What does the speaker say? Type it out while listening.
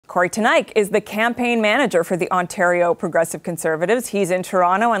Kory Teneycke is the campaign manager for the Ontario Progressive Conservatives. He's in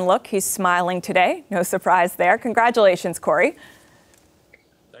Toronto, and look, he's smiling today. No surprise there. Congratulations, Kory.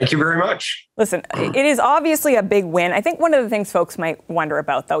 Thank you very much. Listen, it is obviously a big win. I think one of the things folks might wonder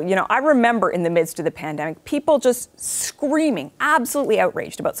about, though, I remember in the midst of the pandemic, people just screaming, absolutely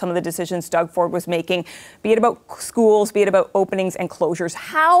outraged about some of the decisions Doug Ford was making, be it about schools, be it about openings and closures.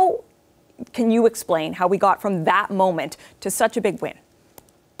 How can you explain how we got from that moment to such a big win?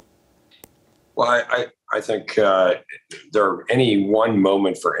 Well, I think any one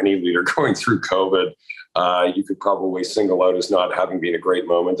moment for any leader going through COVID, you could probably single out as not having been a great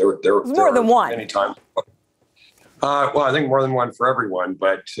moment. There more than one. Many times. Well, I think more than one for everyone.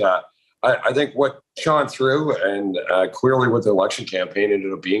 But I think what shone through and clearly what the election campaign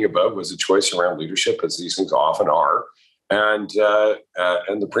ended up being about was a choice around leadership, as these things often are. And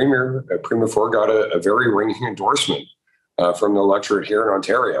the Premier Ford got a very ringing endorsement from the electorate here in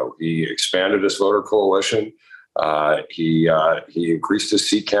Ontario. He expanded his voter coalition. He increased his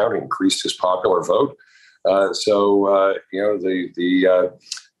seat count, increased his popular vote. At the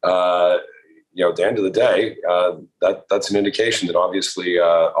end of the day, that's an indication that obviously a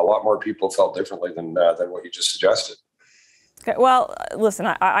lot more people felt differently than what you just suggested. Okay, well, listen,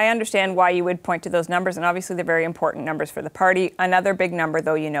 I understand why you would point to those numbers, and obviously they're very important numbers for the party. Another big number,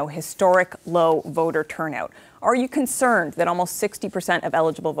 though, historic low voter turnout. Are you concerned that almost 60% of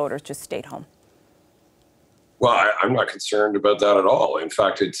eligible voters just stayed home? Well, I'm not concerned about that at all. In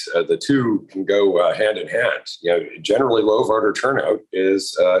fact, it's the two can go hand in hand. Generally, low voter turnout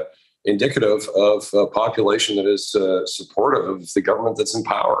is indicative of a population that is supportive of the government that's in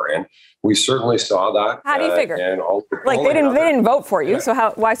power, and we certainly saw that. How do you figure? They didn't vote for you, so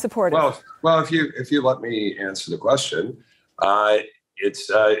why support it? Well, if you let me answer the question,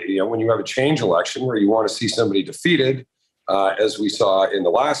 it's when you have a change election where you want to see somebody defeated, as we saw in the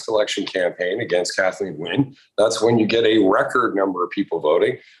last election campaign against Kathleen Wynne, that's when you get a record number of people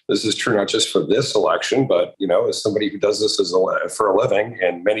voting. This is true not just for this election, but as somebody who does this for a living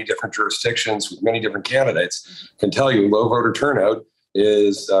in many different jurisdictions with many different candidates, can tell you low voter turnout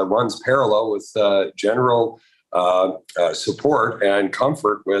runs parallel with general support and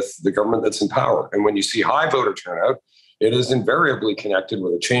comfort with the government that's in power. And when you see high voter turnout, it is invariably connected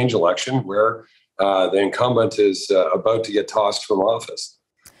with a change election where the incumbent is about to get tossed from office.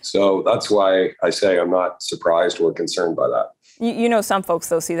 So that's why I say I'm not surprised or concerned by that. Some folks,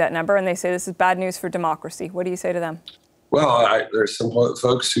 though, see that number and they say this is bad news for democracy. What do you say to them? Well, there's some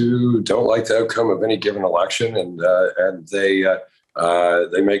folks who don't like the outcome of any given election, and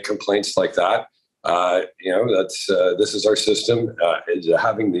they make complaints like that. This is our system.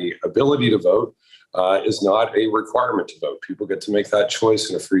 Having the ability to vote is not a requirement to vote. People get to make that choice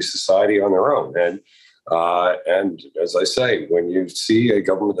in a free society on their own. And as I say, when you see a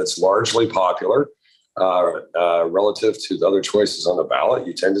government that's largely popular relative to the other choices on the ballot,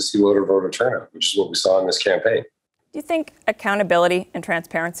 you tend to see lower voter turnout, which is what we saw in this campaign. Do you think accountability and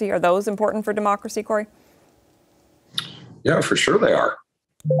transparency, are those important for democracy, Kory? Yeah, for sure they are.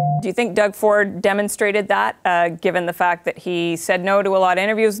 Do you think Doug Ford demonstrated that, given the fact that he said no to a lot of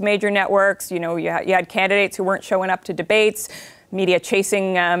interviews with major networks? You had candidates who weren't showing up to debates, media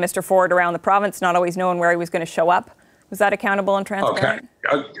chasing Mr. Ford around the province, not always knowing where he was going to show up. Was that accountable and transparent?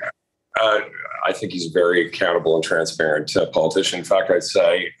 Okay. I think he's a very accountable and transparent politician. In fact, I'd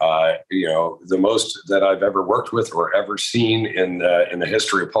say, the most that I've ever worked with or ever seen in the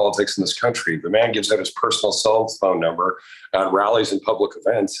history of politics in this country. The man gives out his personal cell phone number at rallies and public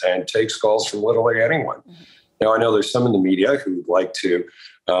events and takes calls from literally anyone. Mm-hmm. Now, I know there's some in the media who like to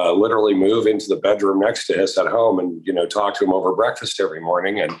literally move into the bedroom next to us at home and, talk to him over breakfast every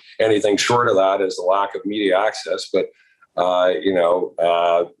morning. And anything short of that is a lack of media access. But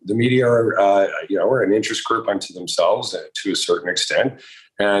the media are an interest group unto themselves to a certain extent,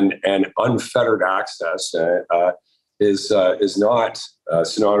 and unfettered access is not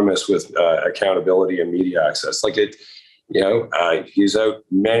synonymous with accountability and media access. He's out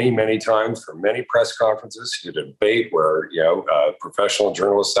many times for many press conferences. He did a debate where professional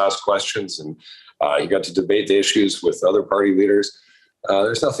journalists asked questions, and he got to debate the issues with other party leaders.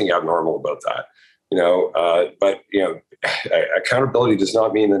 There's nothing abnormal about that. But accountability does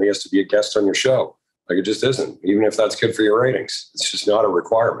not mean that he has to be a guest on your show. It just isn't, even if that's good for your ratings. It's just not a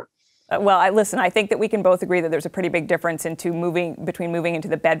requirement. I think that we can both agree that there's a pretty big difference between moving into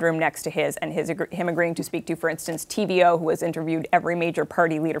the bedroom next to his and him agreeing to speak to, for instance, TVO, who has interviewed every major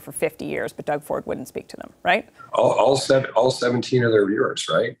party leader for 50 years, but Doug Ford wouldn't speak to them, right? All 17 of their viewers,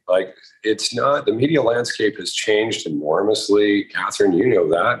 right? It's not, the media landscape has changed enormously. Catherine, you know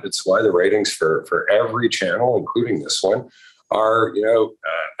that. It's why the ratings for every channel, including this one, are,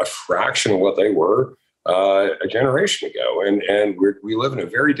 a fraction of what they were a generation ago. And we live in a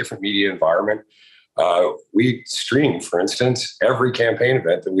very different media environment. We stream, for instance, every campaign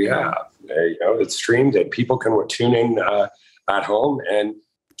event that we have. It's streamed and people can tune in at home, and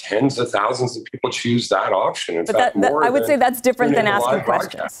tens of thousands of people choose that option. In fact, more I would say that's different than asking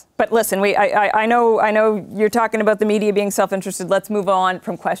questions. But listen, I know you're talking about the media being self-interested. Let's move on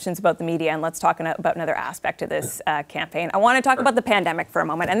from questions about the media and let's talk about another aspect of this campaign. I want to talk about the pandemic for a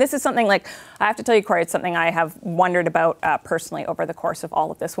moment. And this is something I have to tell you, Kory, it's something I have wondered about personally over the course of all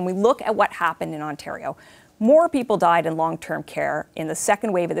of this. When we look at what happened in Ontario, more people died in long-term care in the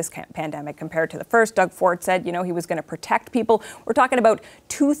second wave of this pandemic compared to the first. Doug Ford said, he was going to protect people. We're talking about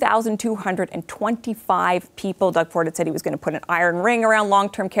 2,225 people. Doug Ford had said he was going to put an iron ring around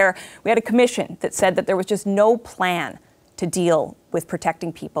long-term care. We had a commission that said that there was just no plan to deal with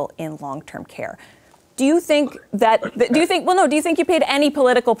protecting people in long-term care. Do you think you paid any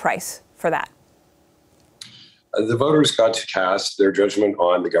political price for that? The voters got to cast their judgment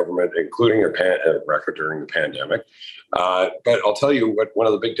on the government, including their record during the pandemic. But I'll tell you what one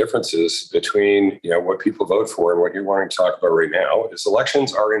of the big differences between what people vote for and what you're wanting to talk about right now is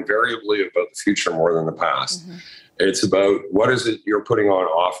elections are invariably about the future more than the past. Mm-hmm. It's about what is it you're putting on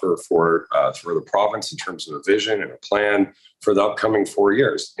offer for the province in terms of a vision and a plan for the upcoming 4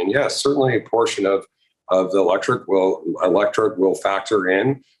 years. And yes, certainly a portion of the electorate will factor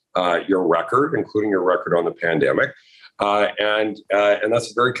in your record, including your record on the pandemic. And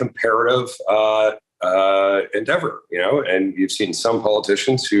that's a very comparative endeavor, and you've seen some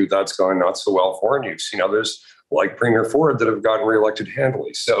politicians who that's gone not so well for, and you've seen others like Premier Ford that have gotten reelected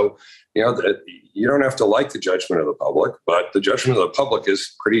handily. So, you don't have to like the judgment of the public, but the judgment of the public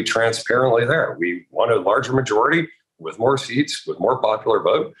is pretty transparently there. We want a larger majority with more seats, with more popular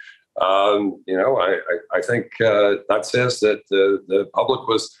vote. I think that says that the public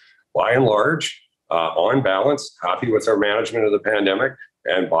was, by and large, on balance, happy with our management of the pandemic,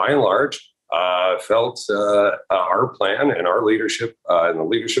 and by and large, felt our plan and our leadership and the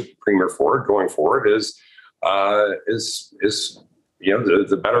leadership of Premier Ford going forward is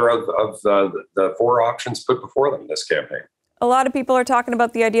the better of the four options put before them this campaign. A lot of people are talking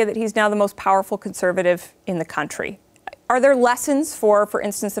about the idea that he's now the most powerful Conservative in the country. Are there lessons for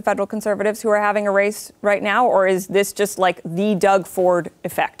instance, the federal Conservatives who are having a race right now, or is this just like the Doug Ford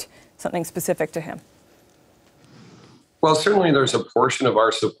effect, something specific to him? Well, certainly there's a portion of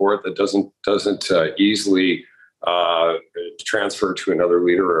our support that doesn't easily transfer to another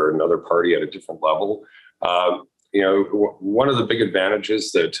leader or another party at a different level. One of the big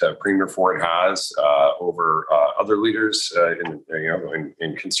advantages that Premier Ford has over other leaders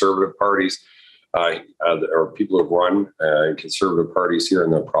in Conservative parties or people who've run in Conservative parties here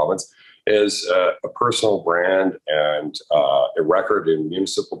in the province is a personal brand and a record in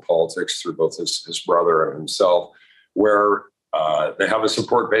municipal politics through both his brother and himself, where they have a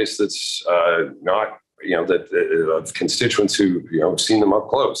support base that's not, of constituents who, have seen them up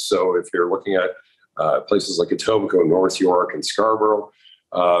close. So if you're looking at places like Etobicoke, North York, and Scarborough,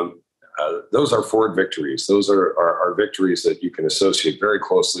 those are Ford victories. Those are victories that you can associate very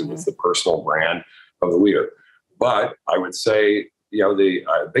closely with the personal brand of the leader. But I would say, the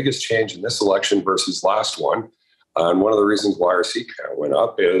biggest change in this election versus last one, and one of the reasons why our seat count went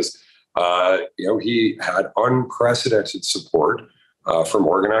up is, he had unprecedented support from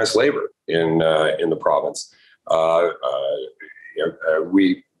organized labor in the province.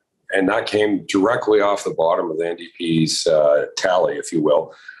 And that came directly off the bottom of the NDP's tally, if you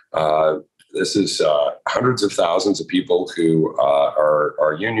will. This is hundreds of thousands of people who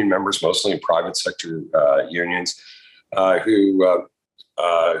are union members, mostly in private sector unions, who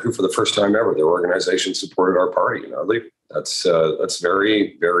for the first time ever, their organization supported our party in our lead. That's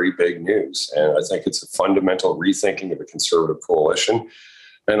very, very big news. And I think it's a fundamental rethinking of a Conservative coalition.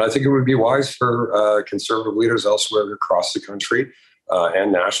 And I think it would be wise for Conservative leaders elsewhere across the country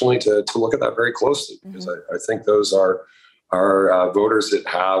and nationally to look at that very closely, because I think those are voters that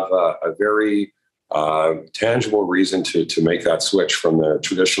have a very tangible reason to make that switch from the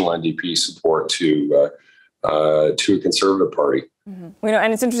traditional NDP support to a Conservative party. Mm-hmm.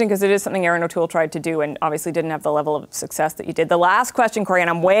 And it's interesting because it is something Erin O'Toole tried to do and obviously didn't have the level of success that you did. The last question, Kory, and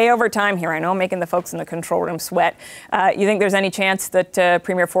I'm way over time here. I know I'm making the folks in the control room sweat. You think there's any chance that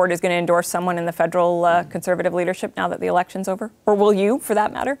Premier Ford is going to endorse someone in the federal Conservative leadership now that the election's over? Or will you, for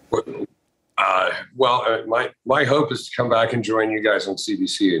that matter? My hope is to come back and join you guys on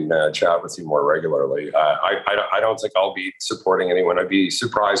CBC and chat with you more regularly. I don't think I'll be supporting anyone. I'd be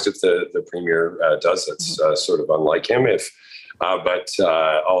surprised if the Premier does. That's sort of unlike him. But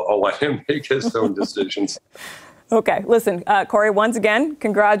I'll let him make his own decisions. Okay, listen, Kory, once again,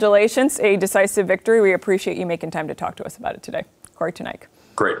 congratulations, a decisive victory. We appreciate you making time to talk to us about it today. Kory Teneycke.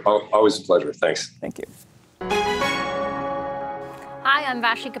 Great, always a pleasure. Thanks. Thank you. Hi, I'm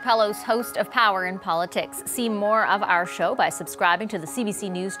Vashi Capellos, host of Power in Politics. See more of our show by subscribing to the CBC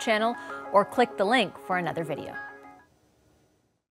News channel or click the link for another video.